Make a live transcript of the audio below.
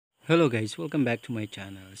Hello guys, welcome back to my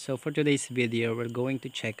channel. So for today's video, we're going to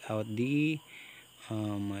check out the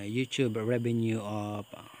YouTube revenue of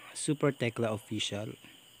Super Tekla official.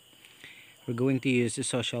 We're going to use the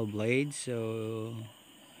social blade. So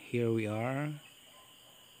here we are,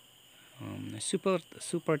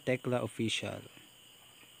 Super Tekla official,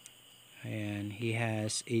 and he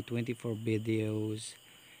has a 24 videos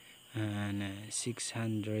and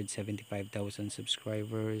 675,000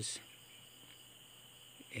 subscribers.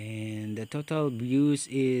 And the total views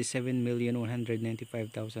is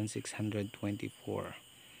 7,195,624.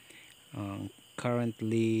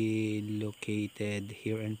 Currently located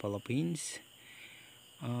here in Philippines.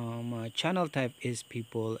 Channel type is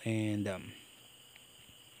people, and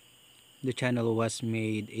the channel was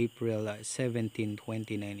made April 17,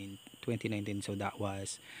 2019, so that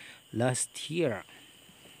was last year.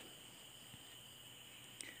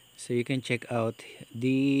 So you can check out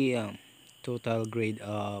the total grade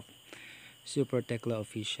of Super Tekla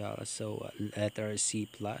official. So letter C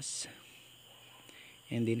plus,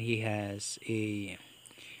 and then he has a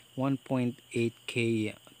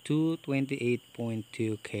 1.8k to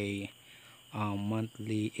 28.2k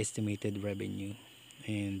monthly estimated revenue,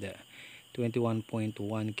 and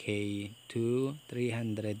 21.1k to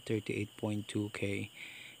 338.2k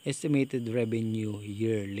estimated revenue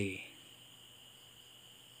yearly.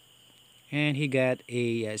 And he got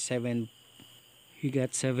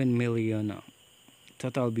 7 million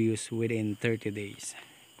total views within 30 days.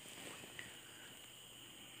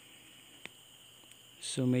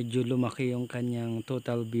 So medyo lumaki yung kanyang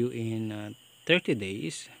total view in 30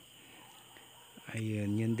 days.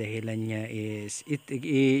 Ayun, yung dahilan niya is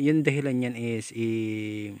yung dahilan niyan is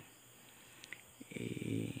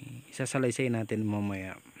sasalaysay natin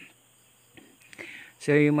mamaya.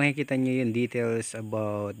 So yung makikita niyo yung details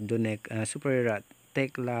about Super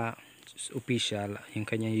Tekla official, yung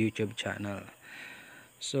kanyang YouTube channel.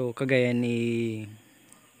 So kagaya ni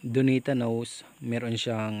Donita knows, meron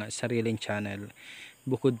siyang sariling channel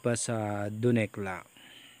bukod pa sa Donekla.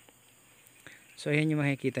 So ayan yung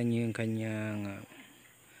makikita niyo yung kanyang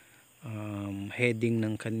heading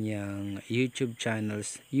ng kanyang YouTube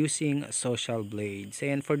channels using social blades.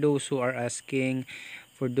 And for those who are asking,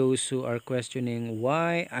 for those who are questioning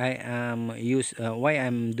why I'm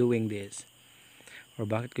doing this, or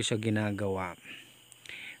bakit ko siya ginagawa.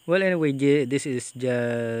 Well, anyway, this is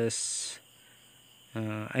just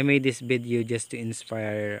I made this video just to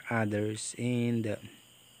inspire others, and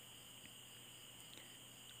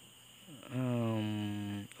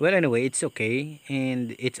well, anyway, it's okay,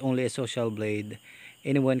 and it's only a social blade.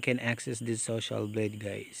 Anyone can access this social blade,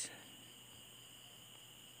 guys.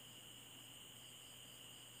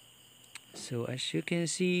 So as you can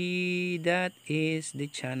see, that is the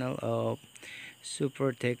channel of Super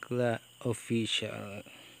Tekla official.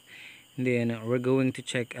 Then we're going to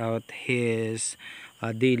check out his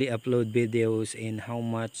daily upload videos and how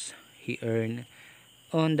much he earned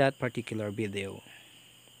on that particular video.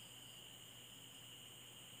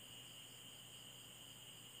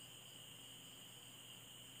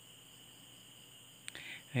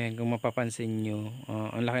 Ayan, kung mapapansin nyo,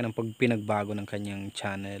 ang laki ng pinagbago ng kanyang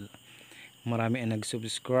channel. Marami ang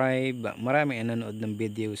nag-subscribe, marami ang nanood ng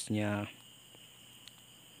videos niya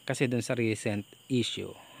kasi dun sa recent issue.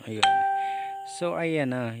 Ayun. So ayan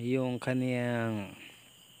na yung kaniyang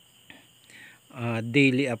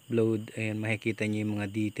daily upload. Ayan, makikita niyo yung mga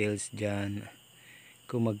details dyan,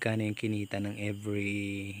 kung magkano yung kinita ng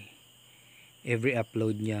every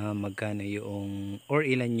upload niya, magkano yung or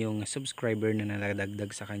ilan yung subscriber na naladagdag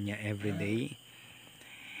sa kanya everyday,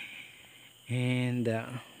 and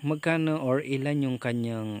magkano or ilan yung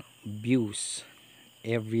kanyang views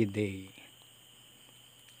everyday.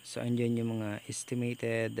 So andyan yung mga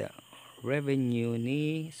estimated revenue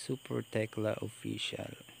ni Super Tekla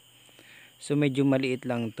official. So medyo maliit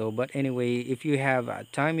lang to, but anyway, if you have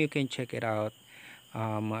time, you can check it out.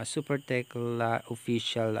 Super Tekla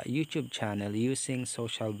official YouTube channel using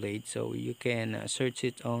social blade. So you can search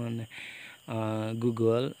it on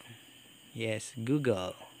Google. Yes,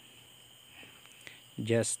 Google.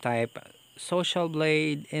 Just type social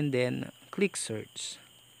blade and then click search.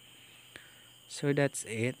 So that's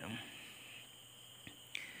it.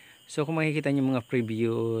 So kung makikita niyo mga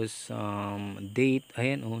previous date,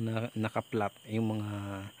 ayan naka-plot yung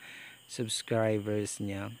mga subscribers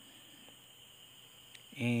niya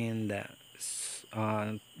and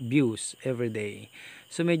views every day.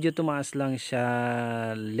 So medyo tumaas lang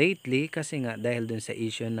siya lately kasi nga dahil dun sa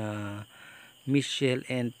issue na Michelle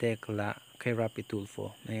and Tekla kay Raffy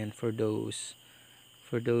Tulfo. Ayan, for those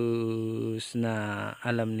na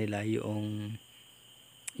alam nila yung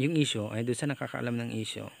issue, ay doon sa nakakaalam ng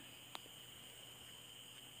issue.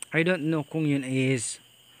 I don't know kung yun is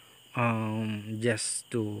just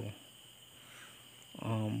to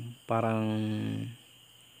parang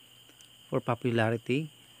for popularity,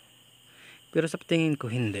 pero sa tingin ko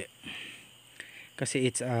hindi, kasi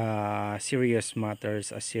it's a serious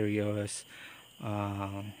matters, a serious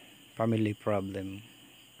uh, family problem.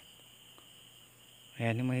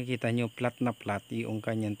 Ayan, yung makikita nyo flat na flat yung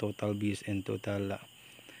kanyang total views and total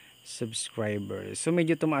subscribers. So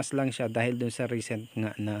medyo tumaas lang siya dahil dun sa recent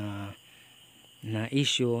nga na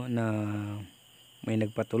issue na may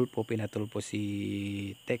nagpatulpo, pinatulpo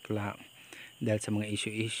si Tekla dahil sa mga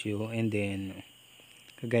issue, and then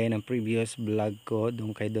kagaya ng previous vlog ko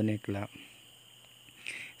doon kay Donekla,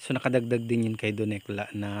 so nakadagdag din yun kay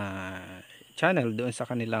Donekla na channel doon sa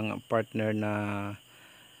kanilang partner na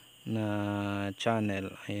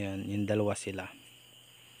channel. Ayan, yung dalawa sila,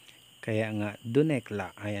 kaya nga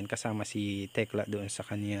Donekla, ayan, kasama si Tekla doon sa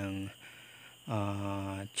kanyang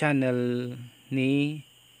channel ni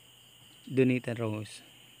Donita Rose.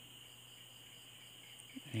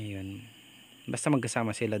 Ayun, basta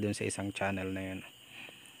magkasama sila doon sa isang channel na yun,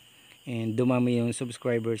 and dumami yung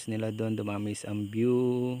subscribers nila doon, dumami ang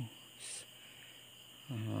views,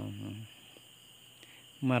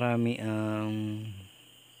 marami ang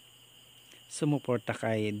sumuporta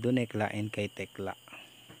kay Donekla and kay Tekla,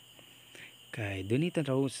 kay Donita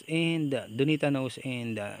Rose and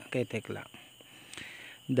kay Tekla,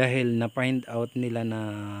 dahil na find out nila na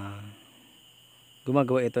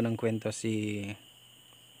gumagawa ito ng kwento si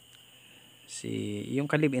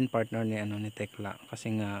yung ka-live-in partner ni Tekla,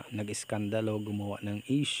 kasi nga nag-iskandalo, gumawa ng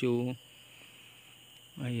issue.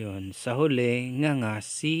 Ayun, sa huli nga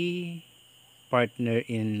si partner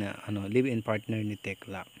live-in partner ni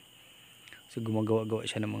Tekla, so gumagawa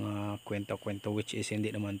siya ng mga kwento which is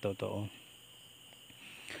hindi naman totoo.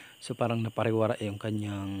 So parang napariwara yung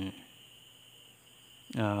kanyang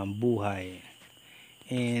buhay,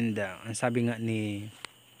 and ang sabi nga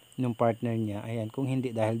nung partner niya, ayan, kung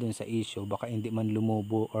hindi dahil dun sa issue, baka hindi man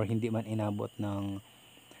lumubo or hindi man inabot ng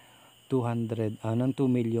 2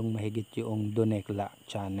 milyong mahigit yung Donekla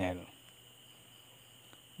channel.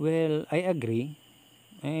 Well, I agree,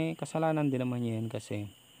 kasalanan din naman yan, kasi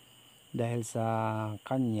dahil sa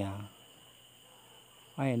kanya,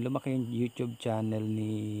 ayan, lumaki yung YouTube channel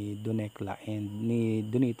ni Donekla and ni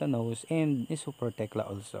Donita Knows and ni Super Tekla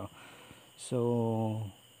also. So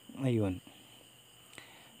ayun,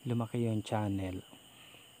 lumaki yung channel,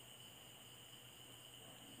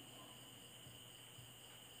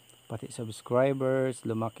 pati subscribers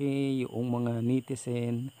lumaki, yung mga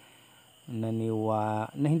netizen na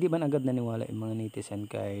hindi man agad naniwala yung mga netizen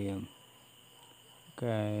kay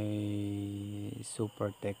Super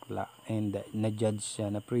Tekla, and na-judge siya,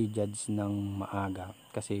 na pre-judge ng maaga,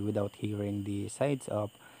 kasi without hearing the sides of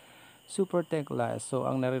Super Tekla. So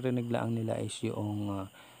ang naririnig lang nila is yung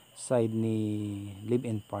side ni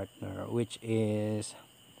live-in partner, which is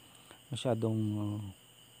masyadong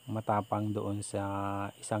matapang doon sa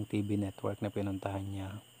isang TV network na pinuntahan niya.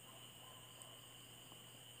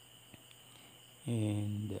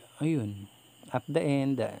 And ayun, at the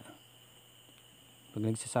end, pag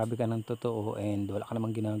nagsasabi ka ng totoo and wala ka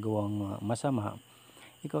namang ginagawang masama,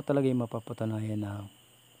 ikaw talaga yung mapapatunayan na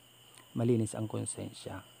malinis ang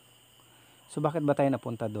konsensya. So bakit ba tayo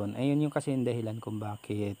napunta doon? Ayun yung kasi yung dahilan kung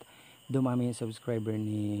bakit dumami yung subscriber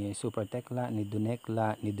ni Super Tekla, ni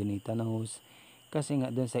Donekla, ni Donita Knows, kasi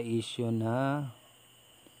nga doon sa issue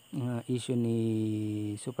ni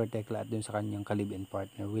Super Tekla at doon sa kanyang ka-live-in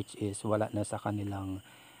partner, which is wala na sa kanilang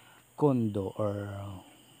condo or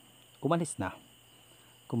umalis na.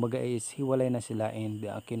 Kumbaga is hiwalay na sila, and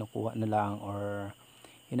kinukuha na lang or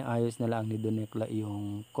inaayos na lang ni Donekla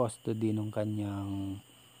yung custody ng kanyang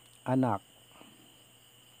anak,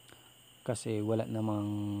 kasi wala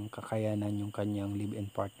namang kakayanan yung kanyang live-in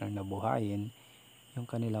partner na buhayin yung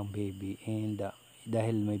kanilang baby, and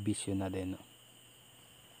dahil may bisyo na din.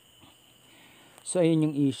 So ayun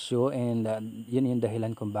yung issue, and yun yung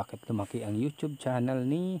dahilan kung bakit lumaki ang YouTube channel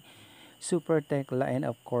ni Super Tekla, and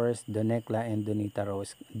of course Donekla and Donita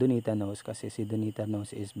Knows, kasi si Donita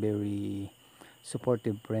Knows is very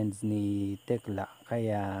supportive friends ni Tekla,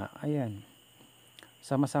 kaya ayan,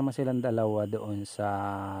 sama-sama silang dalawa doon sa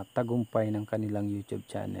tagumpay ng kanilang YouTube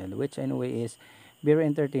channel, which anyway is very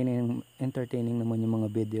entertaining naman yung mga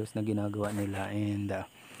videos na ginagawa nila, and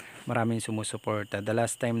maraming sumusuporta. The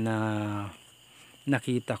last time na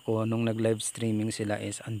nakita ko nung nag live streaming sila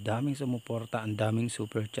is ang daming sumuporta, ang daming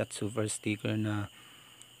super chat, super sticker na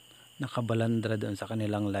nakabalandra doon sa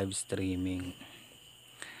kanilang live streaming.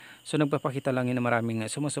 So nagpapakita lang yun na maraming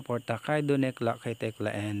sumusuporta kay Donekla, kay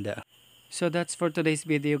Tekla, and So that's for today's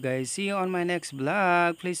video, guys. See you on my next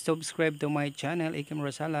vlog. Please subscribe to my channel, Ikim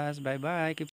Rosalas. Bye bye.